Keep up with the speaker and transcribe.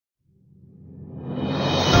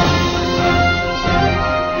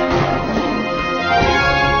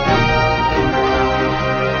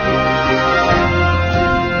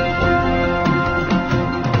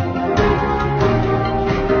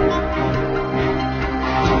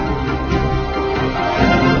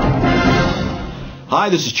Hi,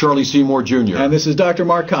 this is Charlie Seymour Jr. And this is Dr.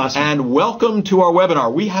 Mark Kosman. And welcome to our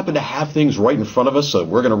webinar. We happen to have things right in front of us, so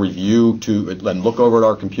we're going to review and look over at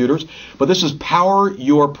our computers. But this is Power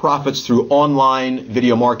Your Profits Through Online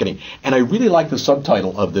Video Marketing. And I really like the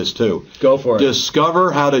subtitle of this, too. Go for it.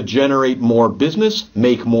 Discover how to generate more business,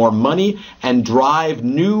 make more money, and drive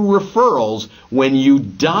new referrals when you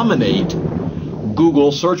dominate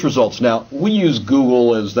Google search results. Now, we use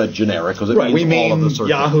Google as that generic because it means all of the search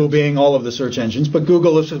Yahoo engines. being all of the search engines, but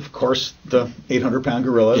Google is, of course, the 800-pound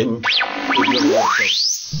gorilla.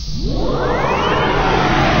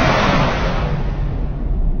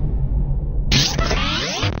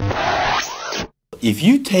 If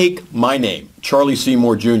you take my name, Charlie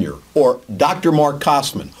Seymour Jr., or Dr. Mark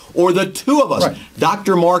Kosman, or the two of us, right,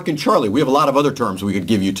 Dr. Mark and Charlie, we have a lot of other terms we could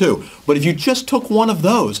give you too, but if you just took one of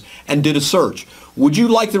those and did a search, would you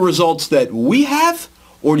like the results that we have,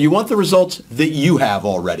 or do you want the results that you have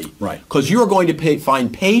already? Right. Because you're going to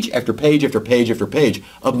find page after page after page after page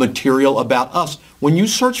of material about us when you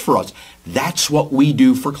search for us. That's what we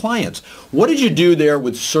do for clients. What did you do there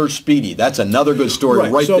with Search Speedy? That's another good story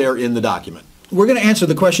right there in the document. We're going to answer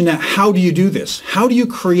the question now, how do you do this? How do you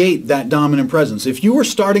create that dominant presence? If you were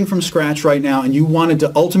starting from scratch right now and you wanted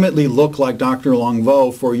to ultimately look like Dr.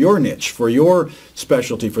 Longveau for your niche, for your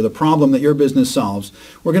specialty, for the problem that your business solves,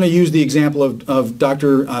 we're going to use the example of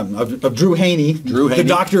Drew Haney, the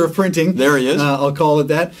doctor of printing. There he is. I'll call it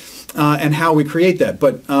that, and how we create that.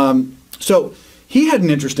 But so he had an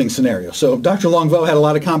interesting scenario. So Dr. Longveau had a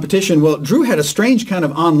lot of competition. Well, Drew had a strange kind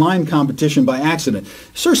of online competition by accident.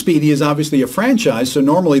 Search Speedy is obviously a franchise, so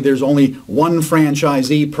normally there's only one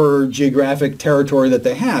franchisee per geographic territory that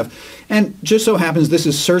they have. And just so happens this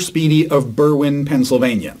is Search Speedy of Berwyn,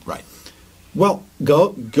 Pennsylvania. Right. Well,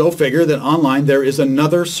 go figure that online there is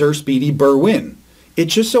another Search Speedy Berwyn. It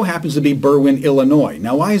just so happens to be Berwyn, Illinois.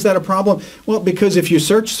 Now, why is that a problem? Well, because if you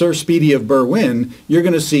search Search Speedy of Berwyn, you're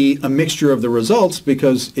going to see a mixture of the results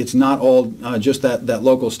because it's not all just that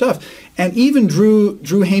local stuff. And even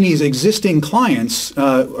Drew Haney's existing clients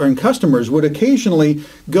and customers would occasionally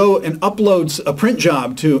go and upload a print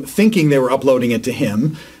job thinking they were uploading it to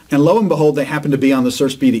him. And lo and behold, they happen to be on the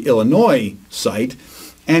Search Speedy Illinois site.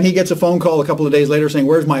 And he gets a phone call a couple of days later saying,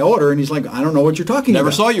 "Where's my order?" And he's like, "I don't know what you're talking about."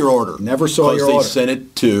 Never saw your order. Never saw your order. Because they sent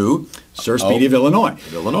it to Search Speedy of Illinois.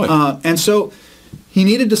 And so he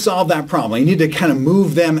needed to solve that problem. He needed to kind of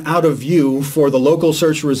move them out of view for the local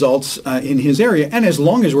search results in his area. And as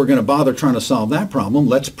long as we're going to bother trying to solve that problem,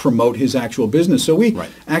 let's promote his actual business. So we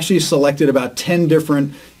actually selected about 10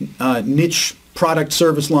 different niche product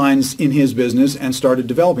service lines in his business and started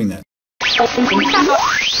developing that.